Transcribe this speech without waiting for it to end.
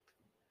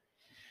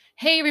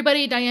Hey,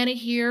 everybody, Diana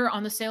here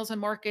on the Sales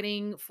and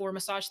Marketing for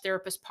Massage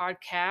Therapist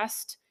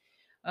podcast.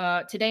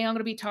 Today, I'm going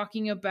to be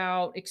talking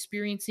about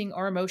experiencing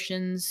our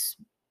emotions,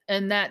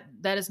 and that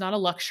is not a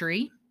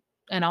luxury,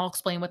 and I'll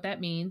explain what that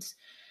means.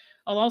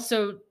 I'll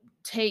also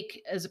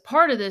take, as a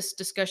part of this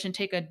discussion,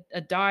 take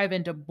a dive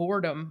into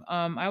boredom.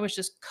 I was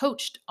just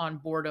coached on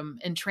boredom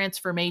and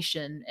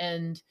transformation,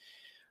 and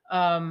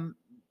um,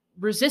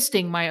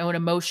 resisting my own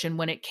emotion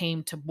when it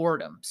came to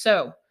boredom.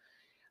 So,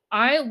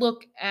 I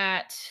look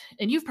at,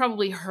 and you've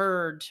probably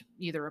heard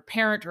either a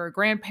parent or a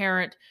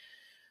grandparent,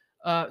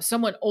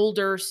 someone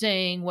older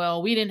saying,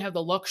 well, we didn't have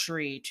the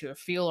luxury to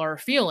feel our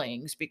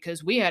feelings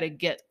because we had to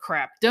get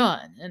crap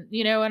done.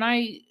 And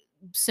I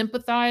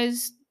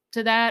sympathize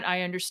to that.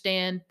 I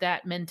understand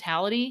that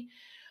mentality.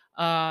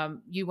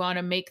 You want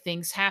to make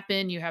things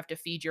happen, you have to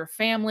feed your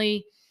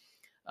family.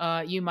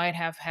 You might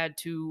have had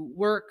to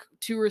work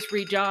two or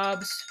three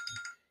jobs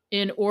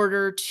in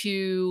order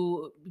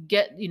to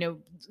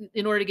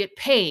in order to get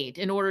paid,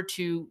 in order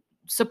to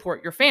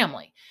support your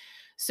family.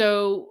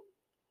 So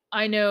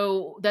I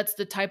know that's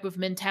the type of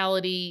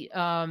mentality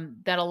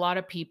that a lot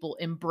of people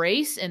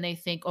embrace, and they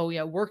think, oh,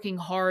 yeah, working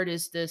hard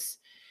is this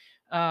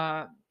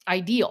uh,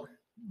 ideal.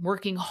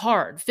 Working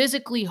hard,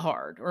 physically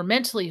hard or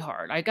mentally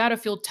hard. I got to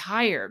feel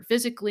tired,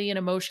 physically and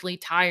emotionally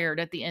tired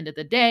at the end of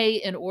the day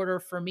in order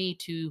for me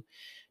to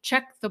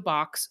check the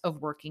box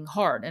of working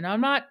hard. And I'm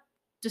not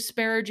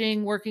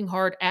disparaging working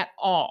hard at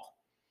all.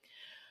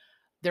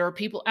 There are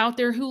people out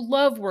there who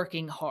love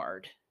working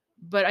hard,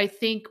 but I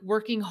think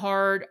working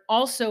hard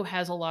also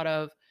has a lot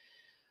of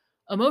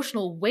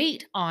emotional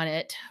weight on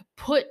it,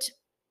 put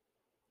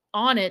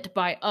on it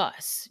by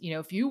us.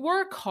 If you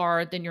work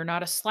hard, then you're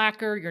not a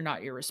slacker, you're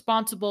not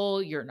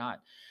irresponsible, you're not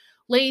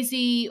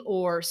lazy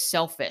or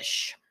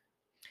selfish.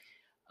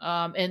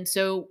 And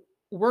so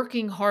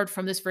working hard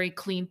from this very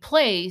clean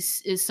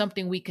place is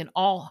something we can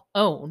all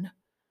own.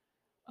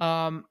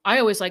 I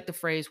always like the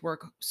phrase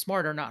work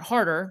smarter, not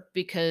harder,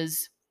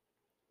 because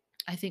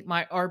I think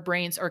our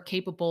brains are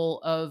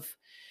capable of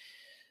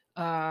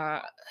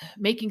uh,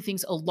 making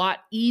things a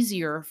lot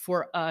easier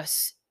for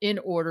us in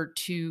order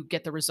to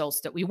get the results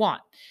that we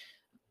want.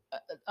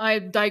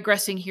 I'm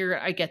digressing here.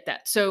 I get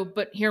that. So,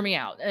 but hear me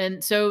out.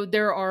 And so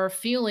there are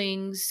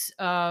feelings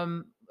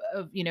of,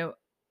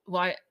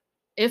 well,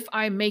 if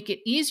I make it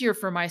easier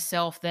for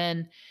myself,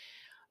 then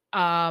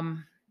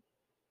um,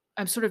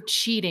 I'm sort of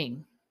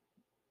cheating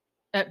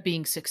at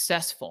being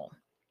successful.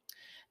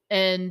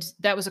 And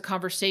that was a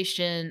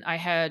conversation I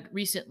had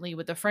recently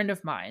with a friend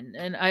of mine.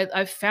 And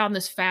I found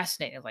this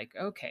fascinating. Like,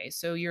 okay,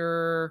 so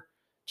you're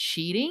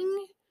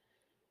cheating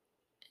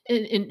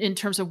in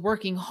terms of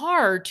working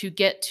hard to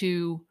get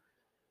to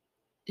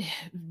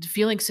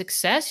feeling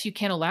success. You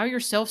can't allow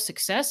yourself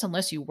success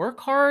unless you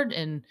work hard.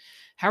 And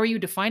how are you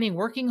defining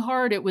working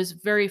hard? It was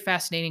very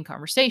fascinating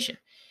conversation.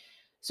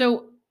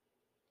 So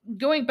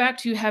going back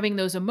to having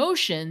those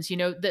emotions,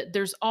 that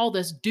there's all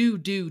this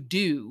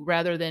do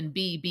rather than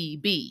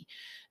be.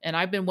 And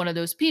I've been one of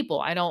those people.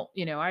 I don't,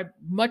 I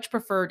much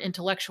preferred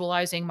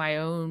intellectualizing my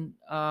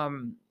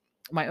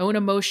own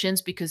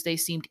emotions because they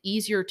seemed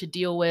easier to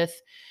deal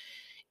with,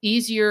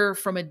 easier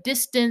from a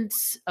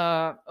distance,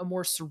 a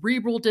more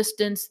cerebral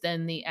distance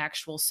than the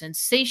actual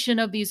sensation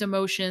of these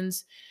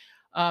emotions.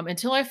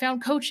 Until I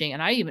found coaching,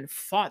 and I even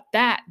fought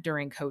that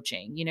during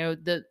coaching.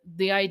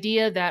 The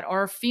idea that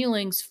our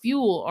feelings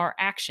fuel our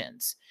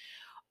actions,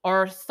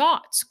 our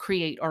thoughts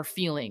create our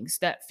feelings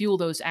that fuel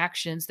those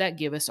actions that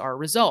give us our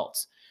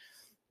results.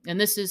 And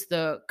this is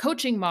the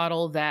coaching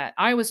model that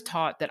I was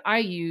taught, that I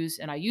use,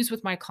 and I use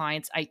with my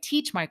clients. I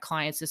teach my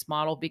clients this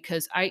model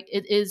because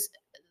it is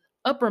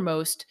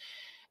uppermost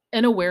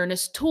an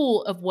awareness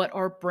tool of what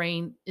our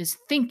brain is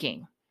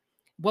thinking,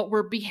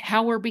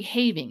 how we're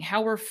behaving,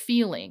 how we're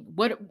feeling,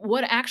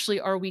 what actually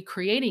are we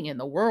creating in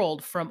the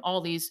world from all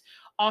these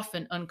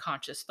often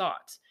unconscious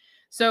thoughts.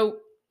 So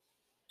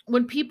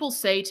when people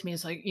say to me,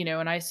 it's like,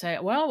 and I say,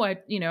 well,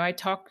 I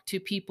talk to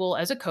people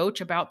as a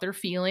coach about their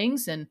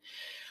feelings, and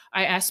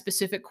I ask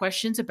specific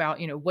questions about,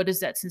 what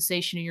is that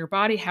sensation in your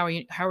body? How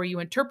are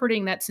you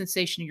interpreting that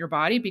sensation in your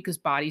body? Because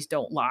bodies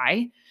don't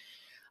lie.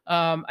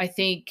 I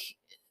think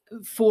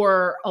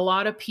for a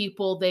lot of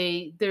people,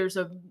 there's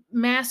a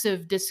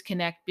massive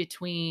disconnect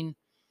between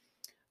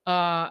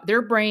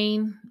their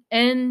brain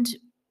and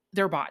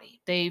their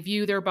body. They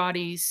view their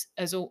bodies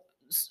as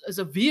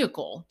a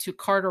vehicle to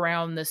cart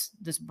around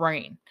this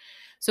brain.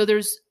 So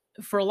there's,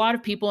 for a lot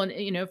of people, and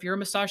if you're a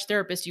massage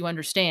therapist, you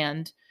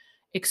understand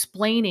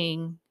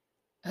explaining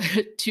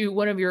to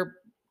one of your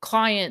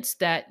clients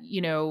that,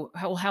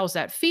 how's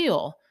that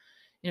feel?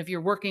 If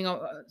you're working on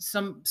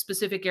some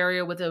specific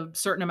area with a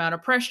certain amount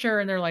of pressure,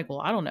 and they're like,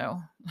 well, I don't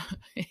know.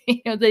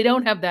 They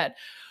don't have that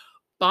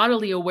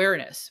bodily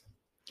awareness.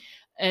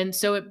 And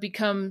so it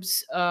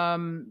becomes,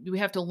 we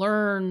have to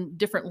learn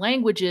different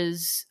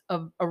languages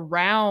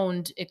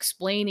around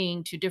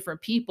explaining to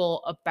different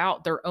people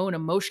about their own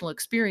emotional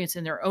experience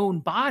in their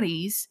own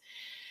bodies.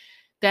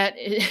 That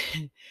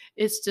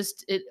it's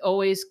just, it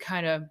always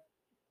kind of,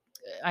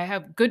 I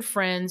have good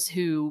friends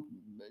who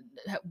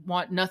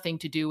want nothing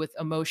to do with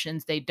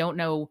emotions. They don't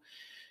know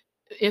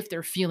if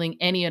they're feeling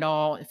any at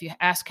all. If you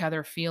ask how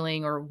they're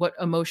feeling or what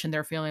emotion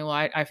they're feeling, well,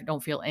 I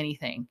don't feel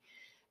anything.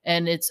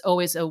 And it's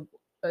always a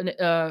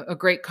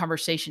great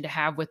conversation to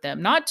have with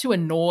them, not to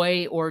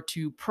annoy or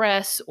to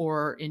press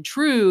or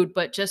intrude,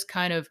 but just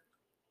kind of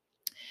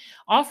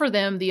offer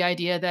them the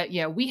idea that,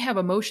 yeah, we have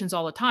emotions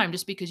all the time.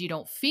 Just because you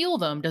don't feel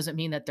them doesn't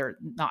mean that they're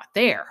not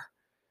there.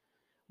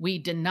 We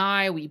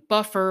deny, we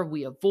buffer,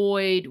 we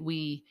avoid,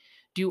 we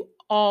do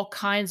all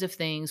kinds of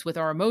things with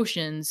our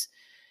emotions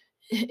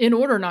in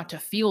order not to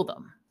feel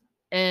them.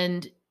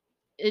 And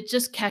it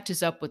just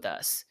catches up with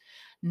us,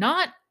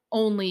 not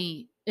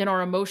only in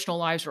our emotional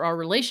lives or our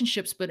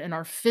relationships, but in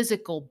our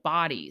physical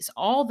bodies.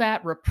 All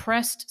that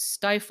repressed,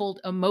 stifled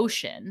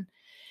emotion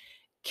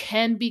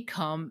can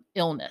become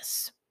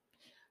illness.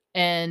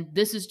 And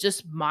this is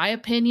just my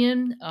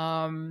opinion.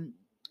 I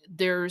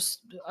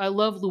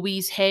love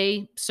Louise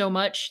Hay so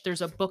much.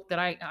 There's a book that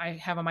I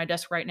have on my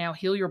desk right now,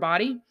 Heal Your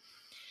Body.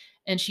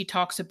 And she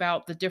talks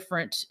about the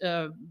different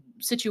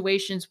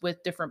situations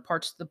with different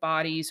parts of the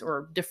bodies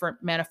or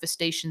different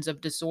manifestations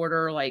of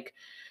disorder, like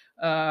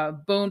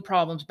bone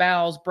problems,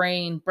 bowels,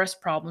 brain, breast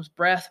problems,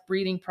 breath,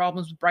 breathing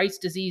problems, Bright's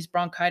disease,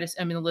 bronchitis.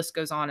 I mean, the list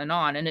goes on and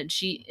on. And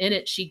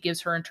she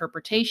gives her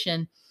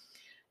interpretation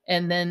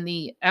and then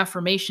the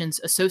affirmations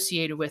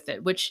associated with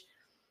it, which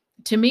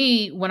to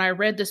me, when I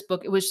read this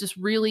book, it was just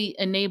really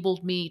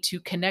enabled me to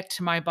connect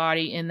to my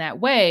body in that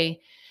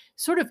way,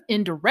 sort of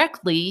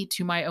indirectly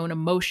to my own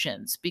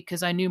emotions,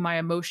 because I knew my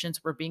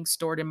emotions were being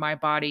stored in my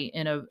body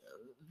in a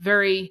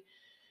very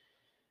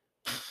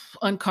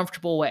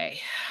uncomfortable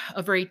way,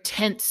 a very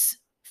tense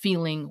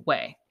feeling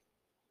way.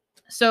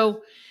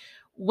 So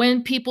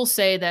when people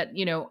say that,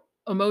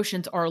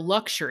 emotions are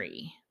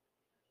luxury,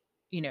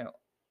 you know,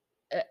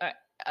 I,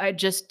 I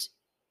just,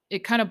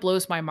 it kind of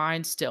blows my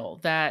mind still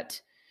that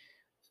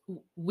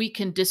we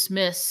can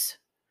dismiss,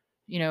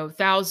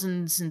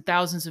 thousands and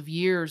thousands of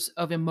years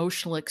of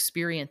emotional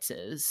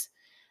experiences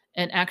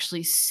and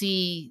actually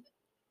see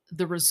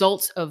the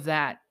results of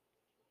that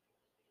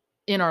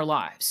in our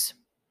lives,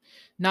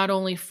 not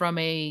only from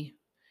a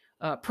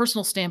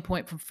personal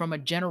standpoint, from a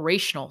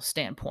generational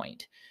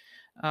standpoint.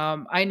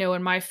 I know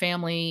in my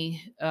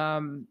family,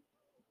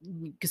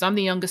 because I'm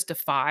the youngest of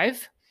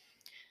five,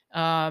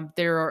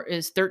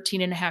 is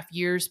 13 and a half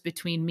years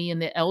between me and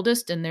the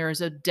eldest, and there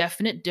is a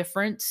definite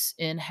difference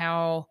in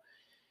how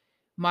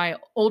my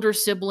older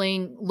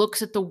sibling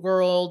looks at the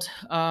world.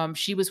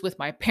 She was with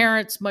my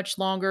parents much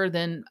longer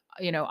than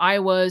I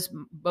was.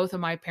 Both of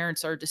my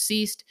parents are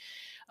deceased.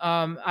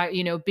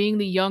 Being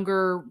the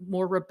younger,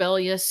 more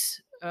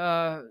rebellious,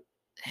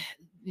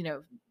 you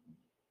know,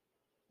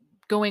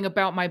 going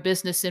about my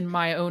business in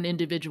my own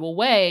individual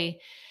way,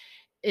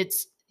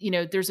 it's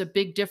there's a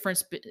big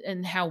difference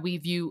in how we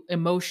view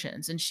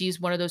emotions, and she's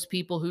one of those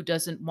people who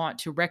doesn't want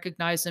to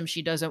recognize them.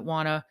 She doesn't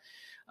want to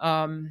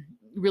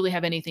really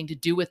have anything to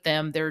do with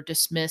them. They're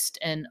dismissed.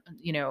 And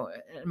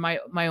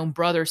my own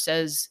brother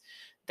says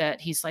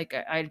that he's like,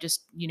 I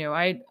just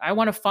I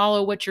want to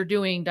follow what you're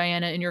doing,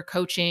 Diana, in your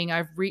coaching.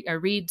 I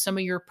read some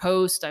of your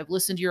posts, I've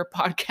listened to your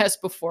podcast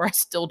before. I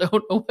still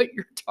don't know what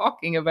you're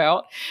talking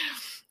about.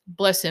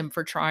 Bless him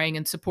for trying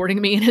and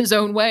supporting me in his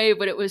own way.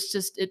 But it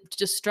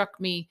just struck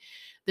me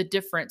the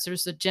difference.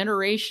 There's a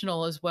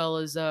generational as well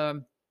as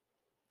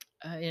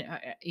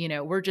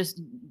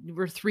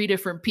we're three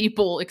different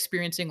people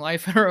experiencing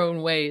life in our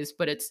own ways,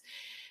 but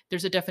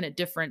there's a definite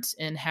difference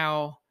in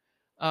how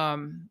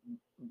um,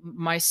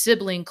 my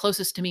sibling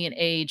closest to me in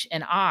age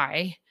and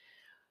I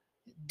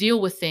deal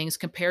with things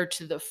compared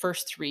to the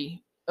first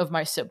three of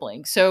my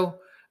siblings. So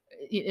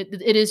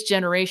it is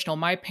generational.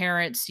 My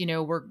parents,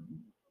 were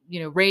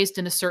raised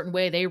in a certain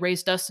way. They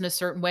raised us in a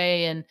certain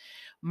way, and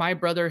my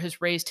brother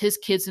has raised his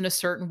kids in a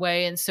certain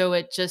way. And so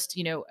it just,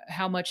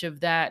 how much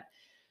of that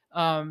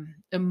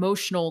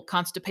emotional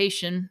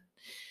constipation,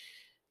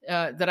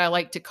 that I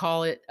like to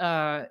call it,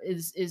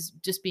 is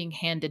just being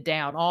handed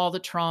down. All the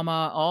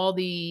trauma, all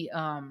the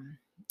uh,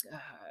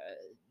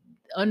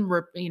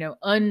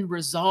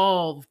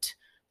 unresolved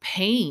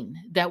pain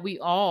that we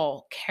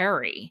all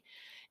carry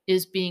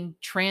is being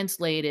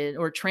translated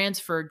or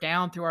transferred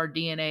down through our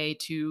DNA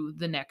to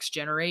the next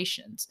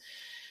generations.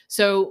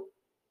 So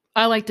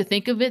I like to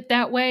think of it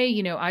that way.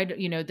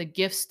 The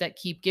gifts that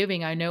keep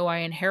giving. I know I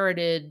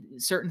inherited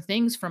certain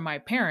things from my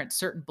parents,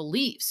 certain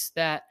beliefs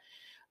that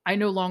I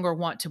no longer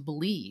want to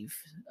believe,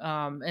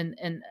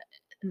 and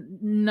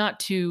not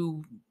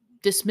to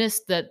dismiss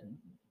that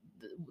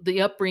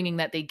the upbringing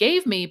that they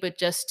gave me, but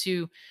just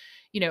to,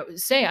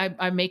 say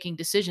I'm making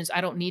decisions. I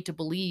don't need to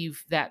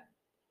believe that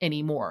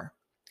anymore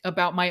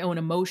about my own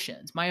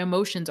emotions. My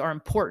emotions are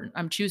important.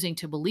 I'm choosing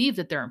to believe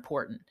that they're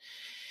important.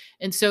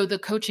 And so the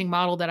coaching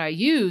model that I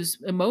use,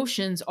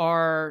 emotions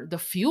are the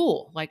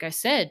fuel, like I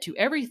said, to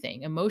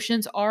everything.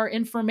 Emotions are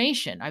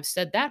information. I've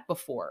said that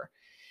before.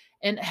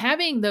 And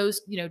having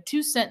those,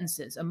 two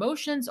sentences,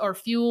 emotions are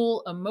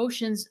fuel,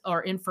 emotions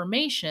are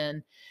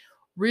information,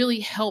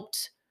 really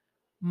helped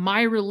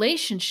my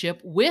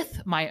relationship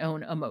with my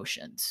own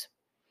emotions.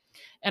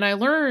 And I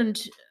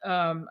learned,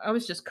 I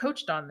was just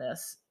coached on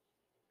this.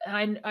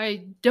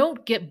 I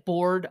don't get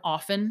bored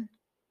often.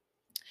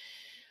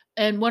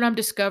 And what I'm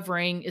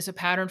discovering is a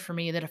pattern for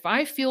me that if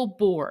I feel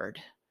bored,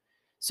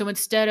 so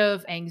instead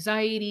of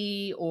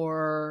anxiety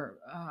or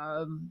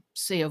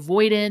say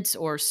avoidance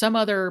or some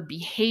other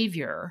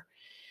behavior,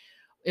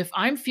 if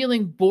I'm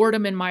feeling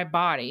boredom in my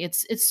body,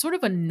 it's sort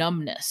of a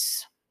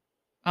numbness.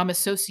 I'm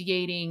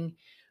associating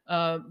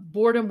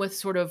boredom with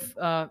sort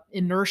of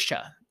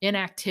inertia,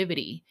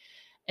 inactivity,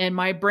 and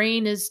my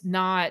brain is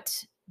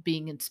not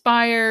being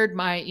inspired.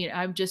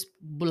 I'm just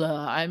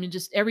blah. I mean,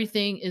 just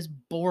everything is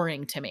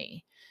boring to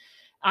me.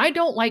 I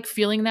don't like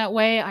feeling that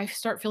way. I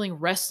start feeling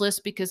restless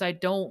because I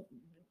don't,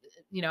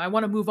 I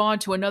want to move on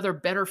to another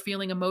better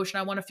feeling emotion.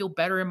 I want to feel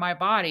better in my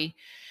body.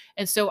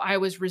 And so I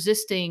was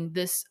resisting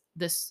this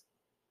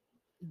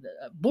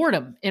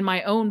boredom in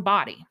my own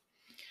body.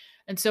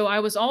 And so I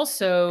was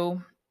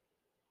also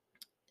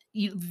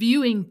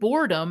viewing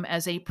boredom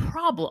as a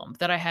problem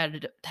that I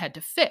had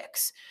to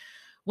fix.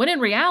 When in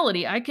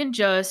reality, I can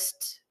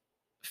just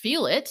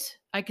feel it.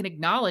 I can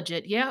acknowledge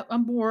it. Yeah,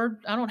 I'm bored.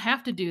 I don't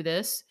have to do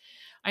this.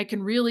 I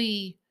can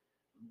really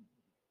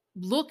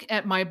look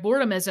at my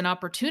boredom as an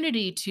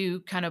opportunity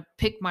to kind of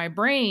pick my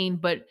brain,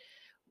 but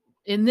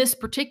in this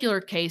particular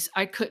case,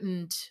 I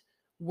couldn't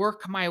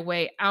work my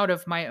way out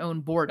of my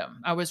own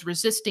boredom. I was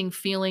resisting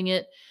feeling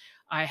it.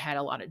 I had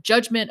a lot of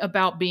judgment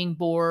about being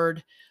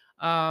bored.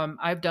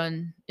 I've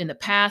done in the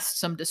past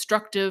some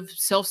destructive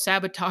self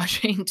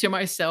sabotaging to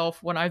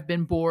myself when I've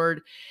been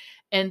bored.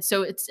 And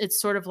so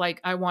it's sort of like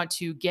I want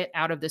to get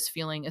out of this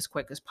feeling as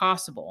quick as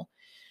possible.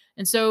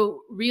 And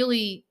so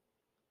really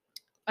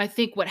I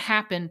think what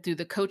happened through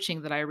the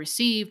coaching that I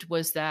received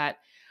was that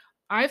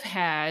I've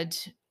had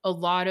a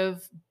lot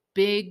of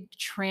big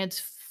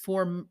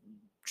transformative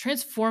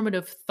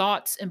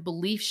thoughts and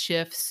belief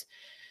shifts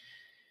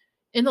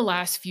in the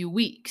last few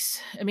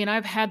weeks. I mean,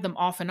 I've had them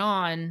off and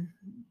on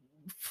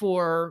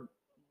for,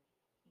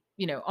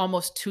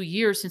 almost 2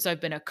 years since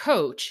I've been a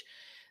coach,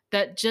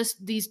 that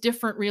just these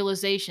different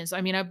realizations. I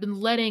mean, I've been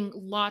letting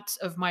lots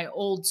of my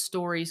old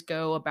stories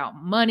go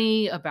about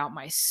money, about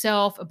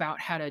myself, about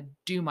how to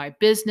do my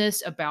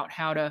business, about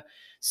how to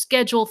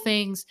schedule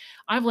things.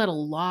 I've let a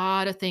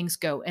lot of things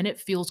go and it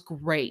feels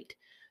great.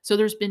 So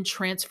there's been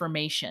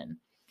transformation.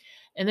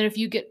 And then if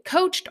you get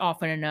coached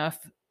often enough,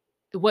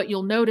 what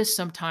you'll notice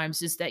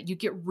sometimes is that you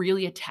get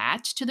really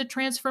attached to the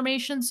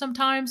transformation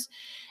sometimes.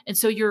 And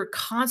so you're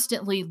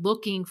constantly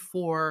looking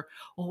for,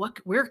 well,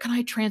 where can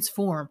I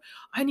transform?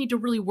 I need to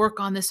really work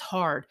on this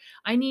hard.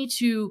 I need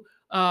to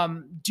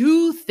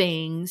do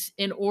things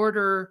in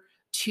order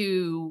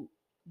to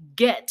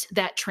get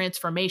that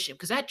transformation,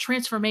 because that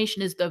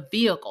transformation is the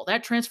vehicle.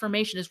 That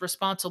transformation is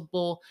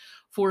responsible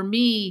for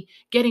me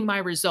getting my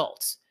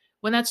results.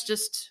 When that's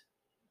just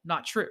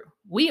not true.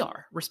 We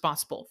are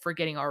responsible for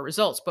getting our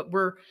results, but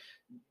we're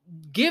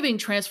giving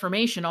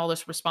transformation all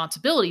this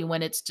responsibility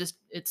when it's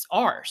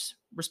ours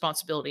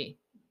responsibility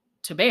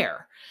to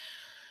bear.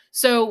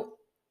 So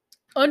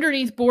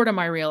underneath boredom,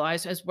 I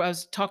realized as I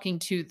was talking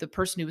to the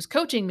person who was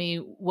coaching me,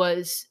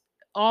 was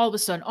all of a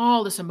sudden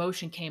all this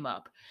emotion came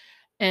up,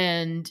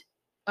 and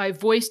I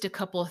voiced a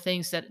couple of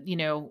things that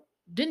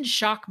didn't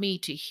shock me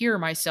to hear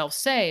myself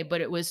say, but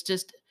it was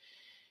just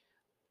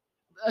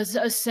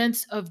a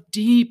sense of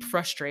deep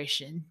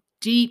frustration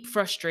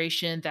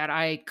that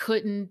I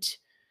couldn't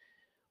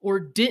or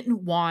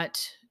didn't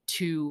want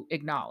to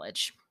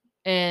acknowledge.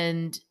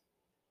 And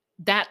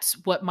that's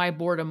what my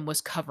boredom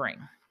was covering.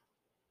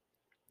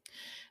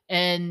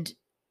 And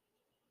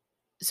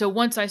so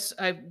once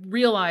I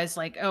realized,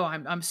 like, oh,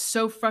 I'm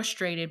so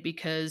frustrated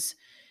because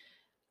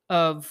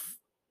of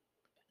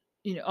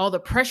all the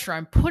pressure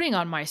I'm putting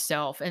on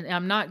myself, and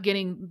I'm not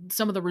getting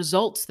some of the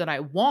results that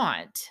I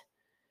want.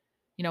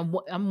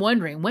 I'm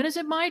wondering, when is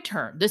it my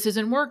turn? This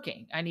isn't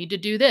working. I need to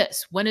do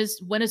this. When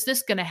is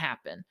this going to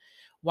happen?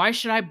 Why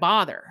should I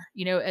bother?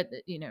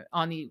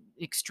 On the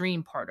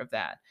extreme part of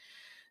that.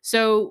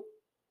 So,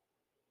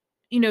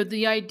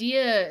 the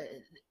idea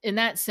in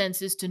that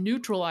sense is to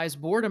neutralize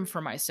boredom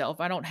for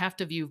myself. I don't have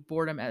to view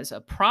boredom as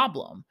a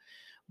problem,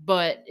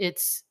 but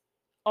it's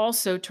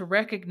also to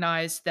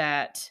recognize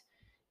that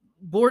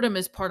boredom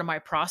is part of my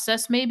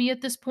process maybe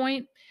at this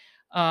point.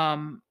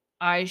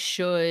 I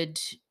should,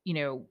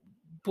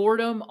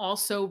 boredom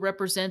also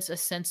represents a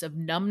sense of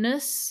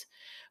numbness,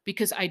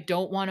 because I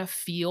don't want to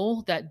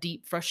feel that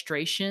deep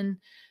frustration,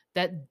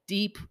 that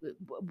deep,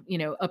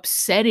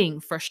 upsetting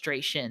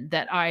frustration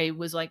that I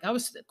was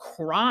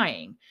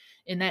crying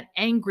in that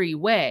angry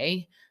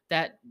way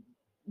that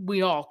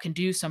we all can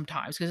do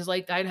sometimes, because it's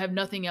like I'd have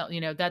nothing else,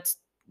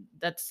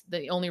 that's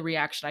the only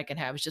reaction I can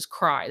have is just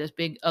cry, this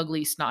big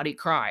ugly snotty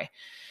cry.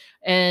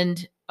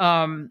 And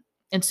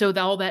so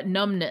all that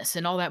numbness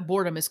and all that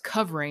boredom is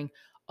covering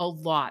a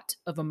lot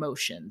of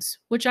emotions,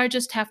 which I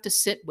just have to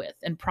sit with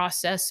and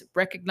process,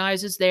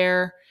 recognize is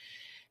there,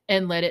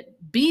 and let it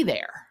be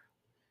there.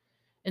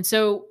 And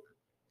so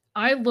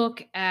I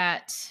look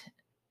at,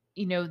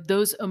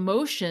 those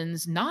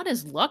emotions not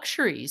as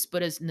luxuries,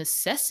 but as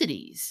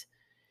necessities.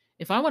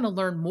 If I want to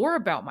learn more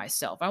about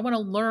myself, I want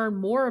to learn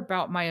more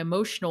about my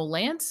emotional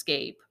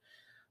landscape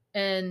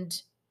and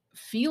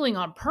feeling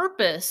on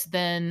purpose,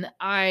 then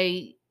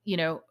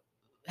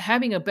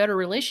having a better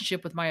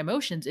relationship with my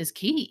emotions is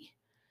key.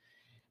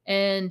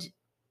 And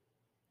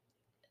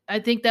I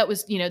think that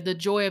was, the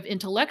joy of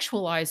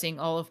intellectualizing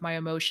all of my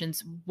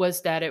emotions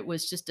was that it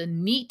was just a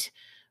neat,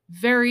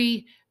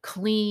 very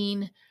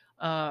clean,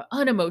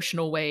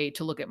 unemotional way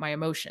to look at my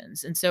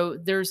emotions. And so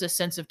there's a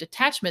sense of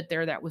detachment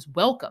there that was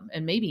welcome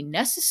and maybe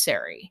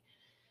necessary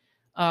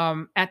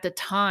at the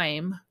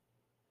time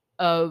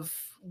of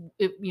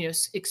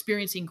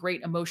experiencing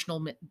great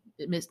emotional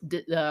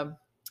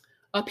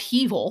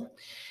upheaval.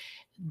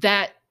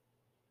 That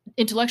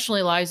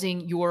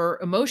intellectualizing your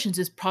emotions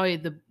is probably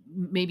the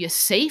maybe a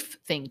safe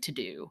thing to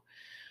do.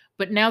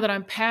 But now that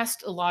I'm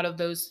past a lot of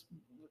those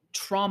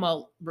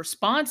trauma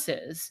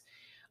responses,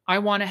 I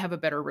want to have a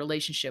better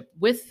relationship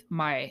with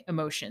my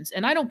emotions.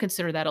 And I don't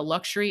consider that a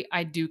luxury.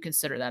 I do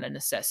consider that a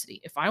necessity.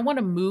 If I want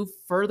to move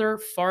further,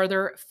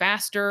 farther,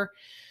 faster,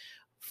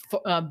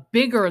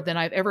 bigger than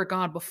I've ever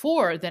gone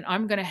before, then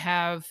I'm going to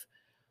have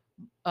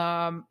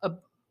um, a,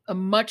 a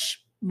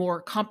much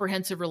more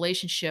comprehensive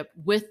relationship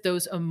with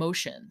those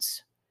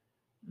emotions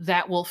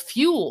that will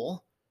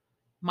fuel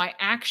my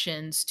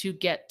actions to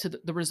get to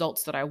the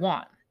results that I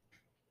want.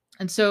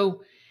 And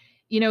so,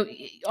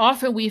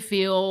 often we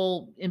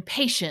feel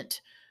impatient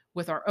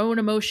with our own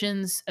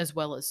emotions as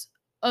well as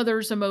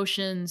others'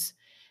 emotions.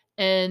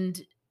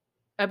 And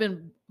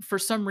for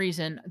some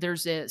reason,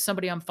 there's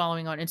somebody I'm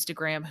following on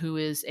Instagram who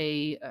is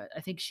I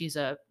think she's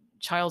a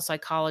child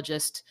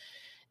psychologist,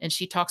 and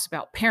she talks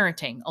about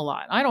parenting a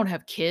lot. I don't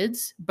have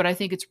kids, but I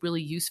think it's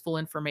really useful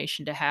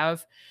information to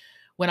have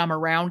when I'm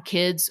around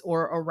kids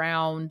or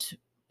around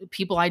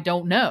people I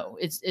don't know.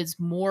 It's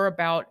more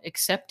about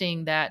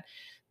accepting that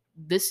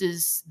this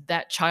is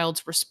that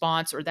child's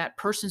response or that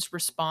person's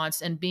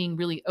response, and being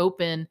really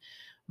open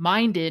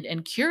minded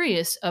and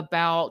curious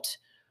about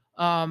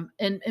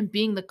and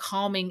being the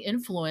calming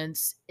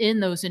influence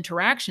in those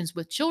interactions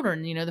with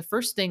children. The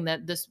first thing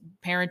that this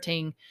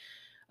parenting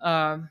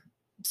um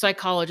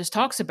psychologist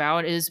talks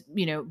about is,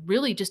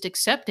 really just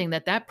accepting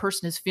that that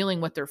person is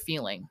feeling what they're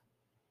feeling.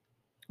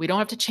 We don't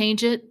have to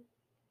change it.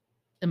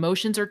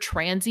 Emotions are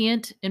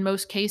transient in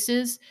most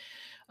cases.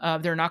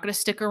 They're not going to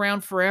stick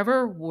around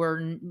forever.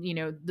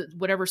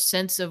 Whatever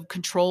sense of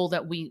control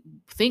that we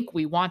think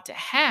we want to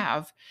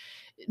have,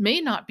 it may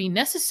not be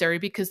necessary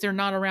because they're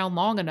not around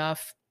long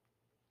enough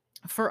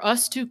for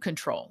us to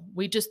control.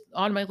 We just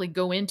automatically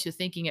go into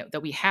thinking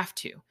that we have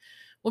to.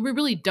 Well, we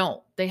really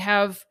don't. They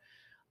have,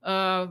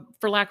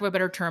 for lack of a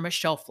better term, a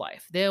shelf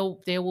life. They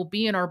will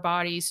be in our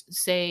bodies.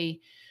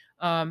 Say,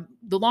 the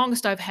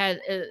longest I've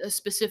had a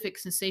specific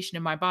sensation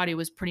in my body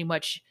was pretty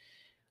much,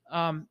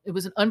 it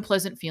was an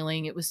unpleasant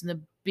feeling. It was in the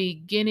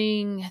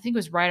beginning, I think it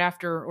was right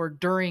after or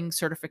during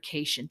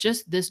certification.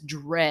 Just this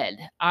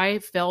dread. I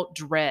felt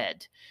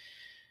dread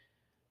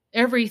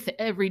every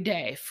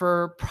day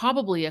for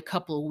probably a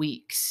couple of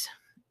weeks.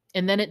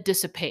 And then it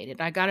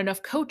dissipated. I got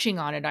enough coaching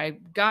on it. I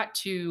got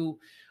to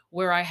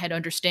where I had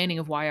understanding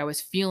of why I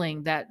was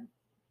feeling that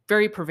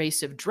very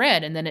pervasive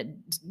dread, and then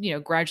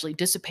it gradually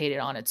dissipated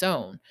on its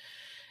own.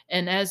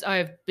 And as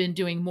I've been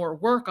doing more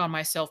work on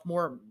myself,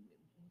 more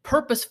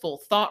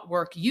purposeful thought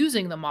work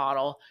using the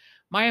model,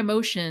 my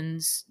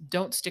emotions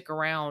don't stick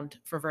around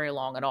for very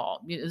long at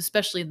all,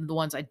 especially the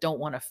ones I don't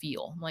want to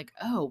feel. I'm like,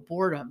 oh,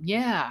 boredom.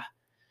 Yeah.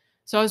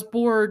 So I was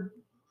bored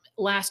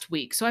last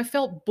week. So I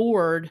felt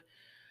bored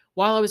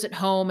while I was at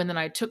home. And then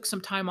I took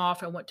some time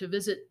off. I went to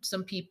visit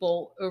some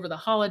people over the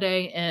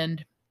holiday,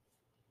 and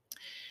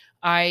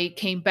I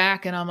came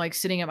back and I'm like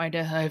sitting at my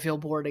desk, I feel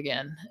bored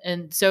again.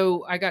 And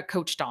so I got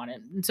coached on it.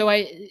 And so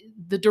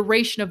the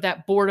duration of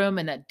that boredom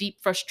and that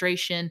deep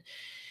frustration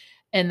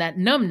and that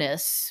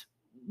numbness,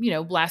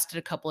 lasted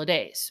a couple of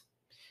days.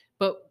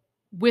 But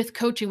with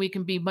coaching, we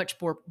can be much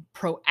more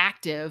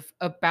proactive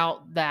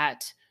about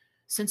that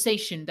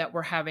sensation that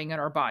we're having in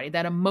our body,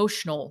 that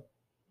emotional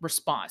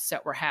response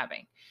that we're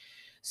having.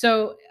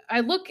 So I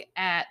look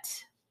at,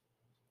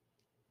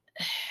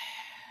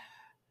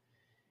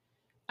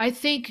 I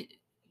think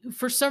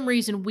for some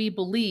reason we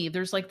believe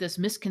there's like this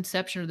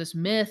misconception or this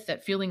myth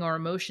that feeling our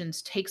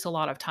emotions takes a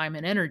lot of time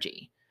and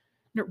energy.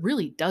 And it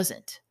really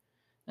doesn't.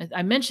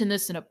 I mentioned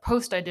this in a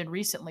post I did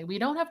recently. We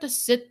don't have to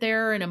sit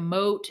there and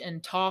emote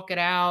and talk it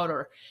out,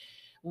 or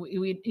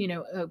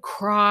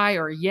cry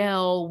or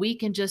yell. We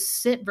can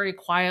just sit very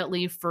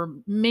quietly for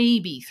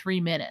maybe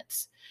 3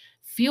 minutes.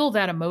 Feel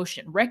that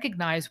emotion,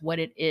 recognize what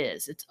it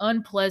is. It's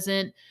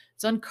unpleasant,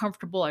 it's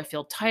uncomfortable. I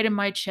feel tight in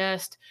my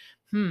chest.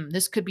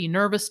 This could be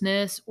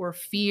nervousness or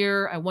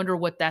fear. I wonder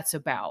what that's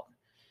about.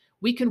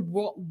 We can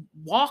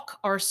walk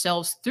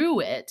ourselves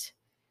through it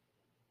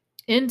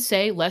in,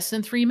 say, less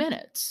than 3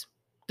 minutes.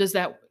 Is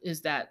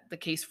that the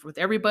case with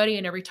everybody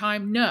and every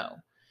time? No.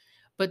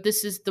 But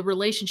this is the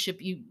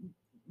relationship you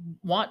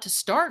want to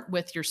start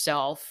with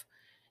yourself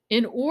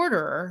in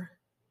order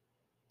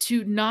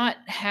to not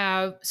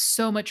have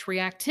so much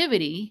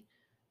reactivity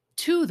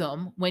to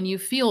them when you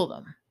feel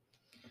them.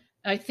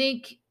 I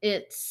think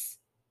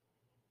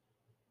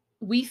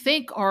we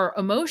think our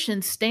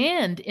emotions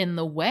stand in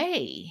the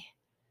way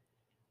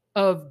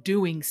of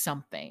doing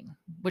something,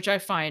 which I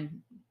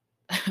find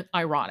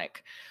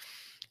ironic.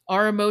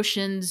 Our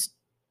emotions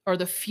are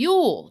the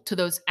fuel to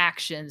those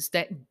actions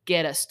that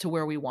get us to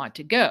where we want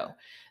to go.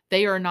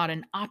 They are not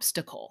an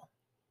obstacle,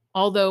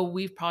 although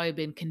we've probably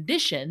been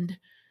conditioned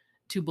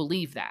to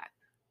believe that.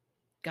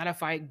 God,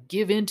 if I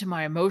give in to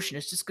my emotion,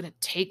 it's just going to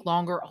take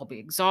longer. I'll be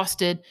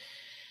exhausted.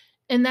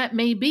 And that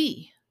may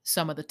be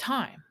some of the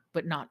time,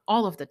 but not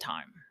all of the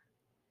time.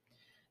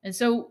 And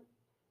so,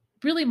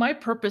 really, my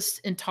purpose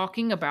in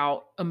talking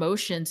about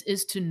emotions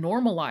is to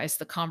normalize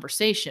the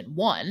conversation.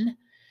 One,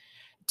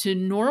 to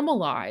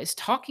normalize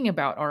talking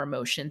about our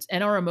emotions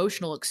and our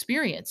emotional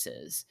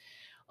experiences,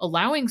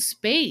 allowing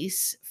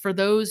space for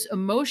those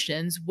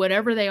emotions,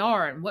 whatever they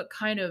are, and what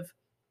kind of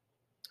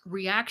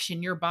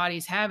reaction your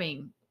body's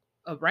having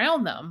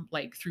around them,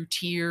 like through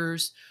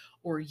tears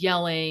or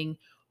yelling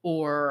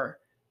or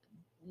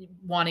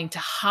wanting to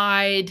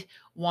hide,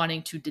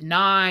 wanting to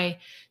deny,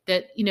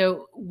 that,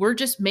 we're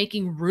just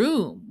making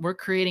room. We're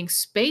creating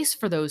space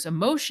for those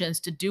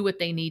emotions to do what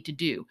they need to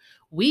do.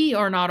 We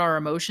are not our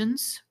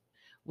emotions.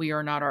 We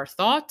are not our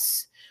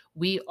thoughts.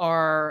 We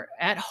are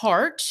at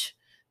heart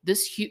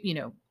this,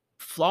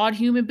 flawed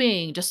human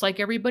being, just like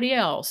everybody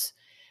else,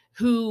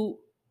 who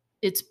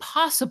it's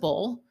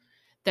possible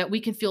that we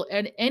can feel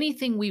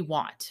anything we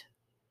want,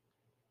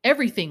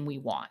 everything we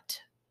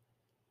want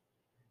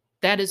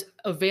that is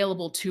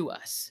available to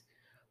us.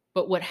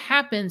 But what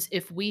happens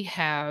if we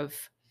have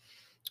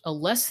a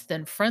less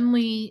than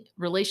friendly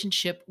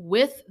relationship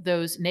with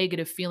those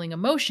negative feeling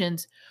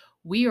emotions?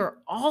 We are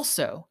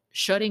also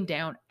shutting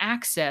down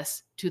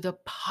access to the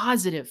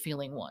positive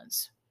feeling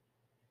ones.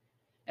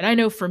 And I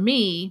know for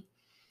me,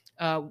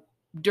 uh,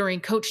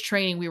 during coach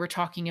training, we were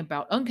talking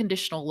about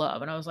unconditional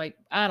love. And I was like,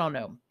 I don't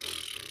know,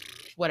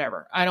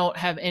 whatever. I don't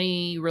have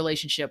any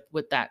relationship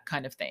with that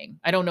kind of thing.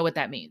 I don't know what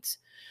that means.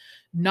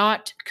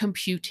 Not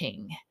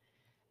computing.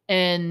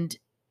 And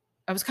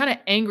I was kind of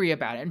angry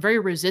about it and very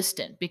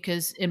resistant,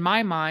 because in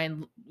my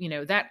mind,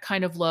 that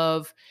kind of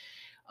love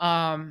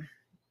um,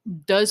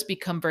 does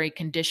become very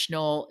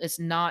conditional. It's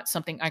not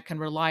something I can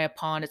rely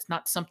upon. It's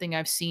not something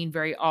I've seen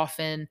very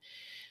often.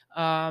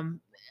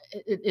 Um,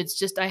 it's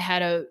just I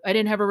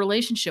didn't have a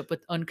relationship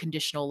with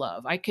unconditional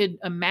love. I could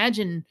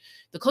imagine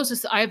the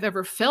closest I've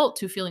ever felt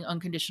to feeling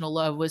unconditional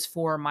love was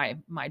for my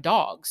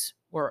dogs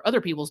or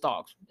other people's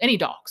dogs, any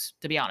dogs,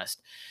 to be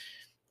honest.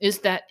 Is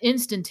that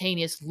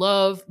instantaneous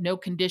love, no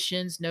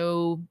conditions,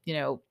 no,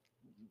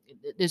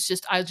 it's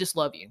just, I just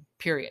love you,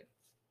 period.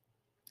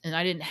 And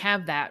I didn't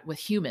have that with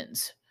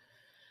humans.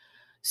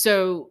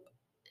 So,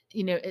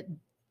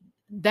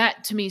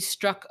 that to me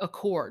struck a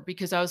chord,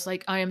 because I was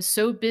like, I am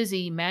so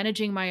busy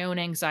managing my own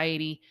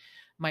anxiety,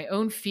 my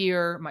own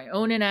fear, my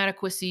own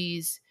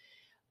inadequacies.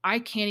 I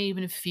can't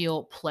even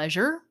feel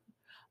pleasure.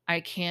 I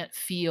can't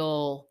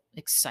feel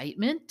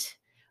excitement.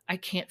 I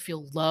can't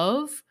feel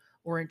love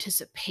or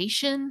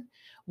anticipation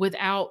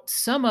without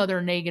some other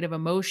negative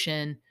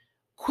emotion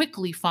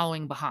quickly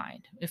following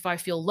behind. If I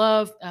feel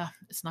love,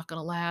 it's not going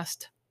to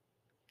last.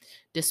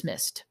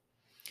 Dismissed.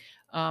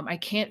 I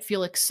can't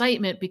feel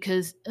excitement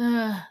because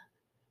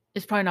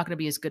it's probably not going to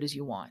be as good as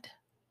you want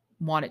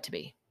it to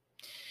be.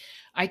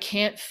 I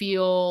can't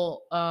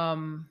feel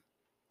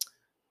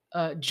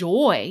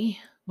joy.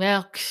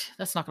 Well,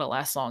 that's not going to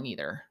last long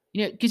either.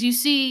 Because you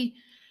see,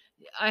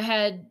 I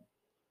had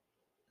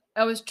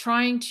I was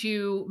trying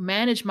to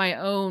manage my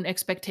own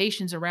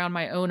expectations around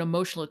my own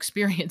emotional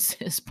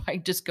experiences by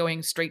just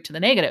going straight to the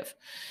negative,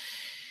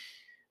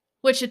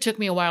 which it took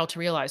me a while to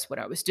realize what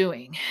I was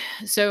doing.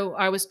 So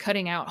I was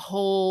cutting out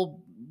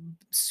whole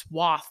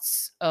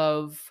swaths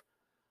of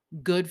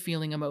good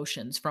feeling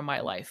emotions from my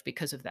life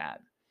because of that.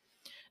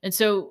 And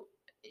so,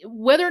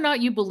 whether or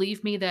not you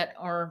believe me that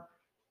our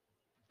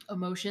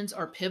emotions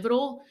are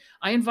pivotal,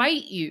 I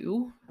invite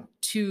you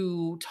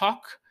to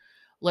talk.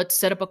 Let's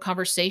set up a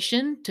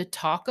conversation to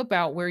talk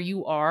about where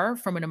you are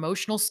from an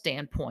emotional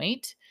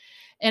standpoint.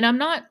 And I'm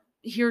not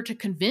here to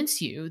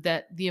convince you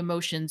that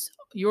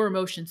your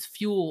emotions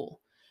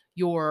fuel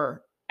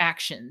your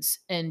actions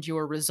and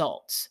your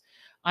results.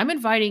 I'm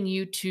inviting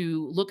you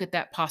to look at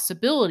that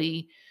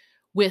possibility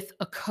with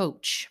a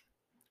coach,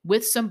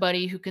 with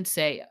somebody who can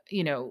say,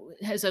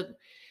 has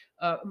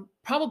uh,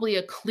 probably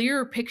a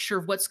clearer picture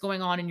of what's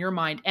going on in your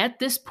mind at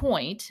this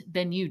point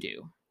than you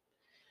do.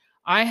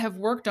 I have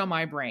worked on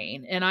my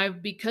brain,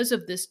 and because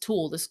of this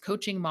tool, this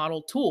coaching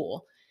model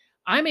tool,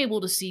 I'm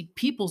able to see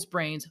people's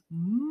brains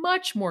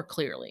much more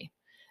clearly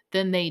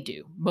than they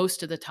do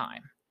most of the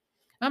time.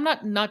 I'm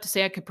not to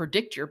say I could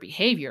predict your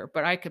behavior,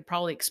 but I could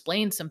probably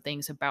explain some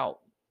things about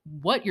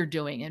what you're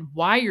doing and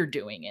why you're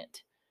doing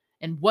it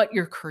and what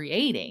you're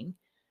creating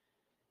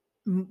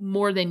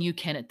more than you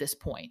can at this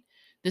point.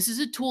 This is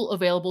a tool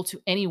available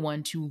to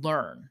anyone to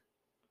learn.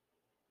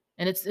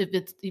 And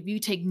if you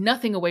take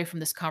nothing away from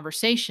this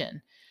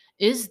conversation,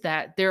 is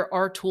that there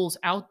are tools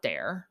out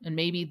there, and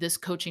maybe this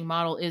coaching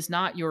model is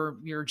not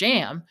your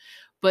jam,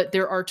 but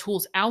there are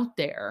tools out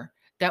there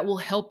that will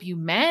help you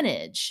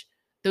manage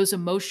those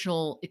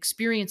emotional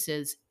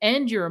experiences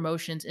and your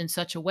emotions in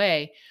such a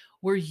way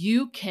where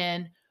you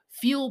can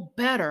feel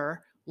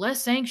better,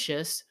 less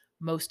anxious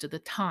most of the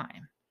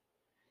time.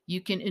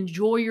 You can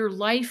enjoy your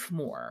life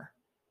more.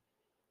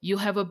 You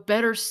have a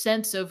better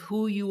sense of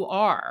who you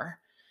are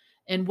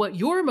and what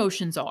your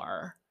emotions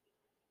are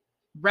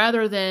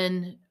rather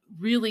than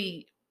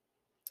really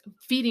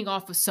feeding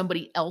off of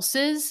somebody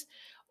else's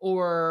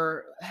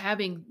or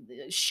having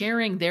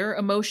sharing their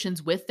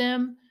emotions with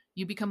them.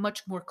 You become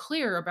much more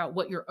clear about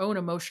what your own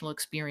emotional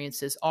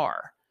experiences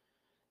are,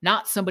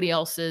 not somebody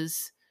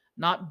else's,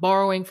 not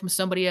borrowing from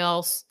somebody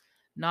else,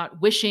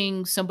 not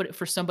wishing somebody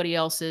for somebody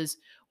else's,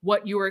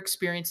 what you're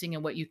experiencing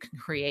and what you can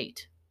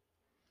create.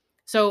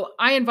 So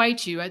I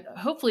invite you,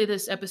 hopefully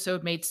this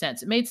episode made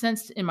sense. It made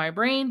sense in my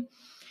brain.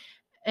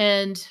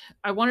 And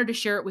I wanted to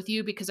share it with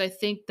you because I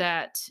think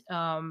that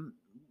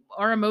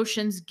our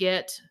emotions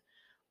get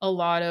a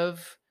lot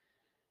of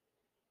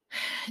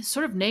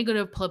sort of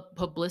negative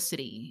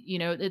publicity. You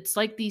know, it's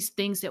like these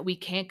things that we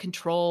can't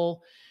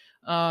control.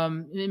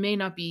 It may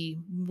not be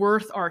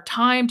worth our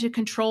time to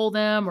control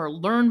them or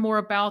learn more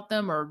about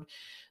them or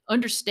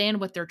understand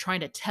what they're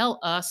trying to tell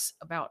us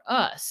about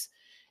us.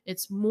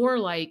 It's more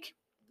like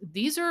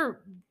these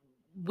are,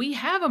 we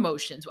have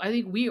emotions. I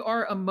think we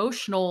are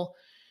emotional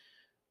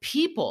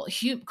people,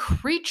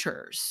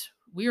 creatures.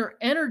 We are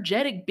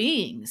energetic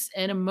beings,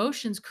 and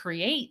emotions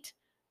create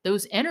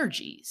those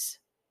energies.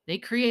 They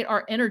create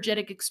our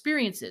energetic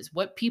experiences,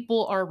 what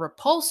people are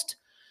repulsed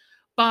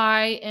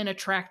by and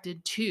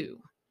attracted to.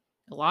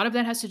 A lot of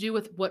that has to do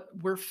with what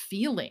we're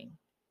feeling.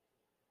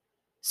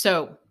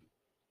 So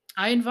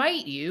I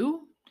invite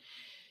you,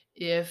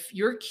 if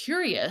you're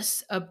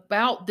curious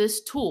about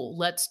this tool,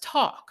 let's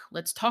talk.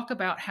 Let's talk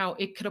about how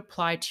it could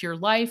apply to your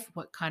life,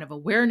 what kind of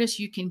awareness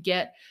you can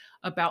get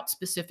about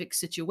specific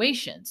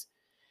situations.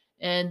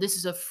 And this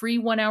is a free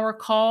 1 hour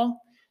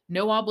call,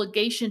 no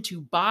obligation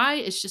to buy.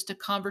 It's just a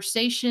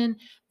conversation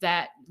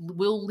that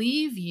will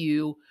leave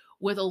you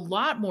with a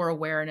lot more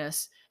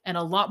awareness and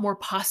a lot more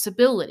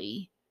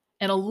possibility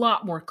and a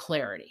lot more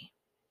clarity.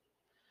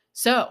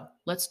 So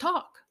let's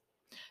talk.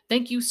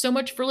 Thank you so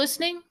much for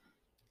listening.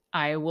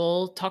 I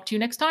will talk to you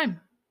next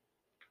time.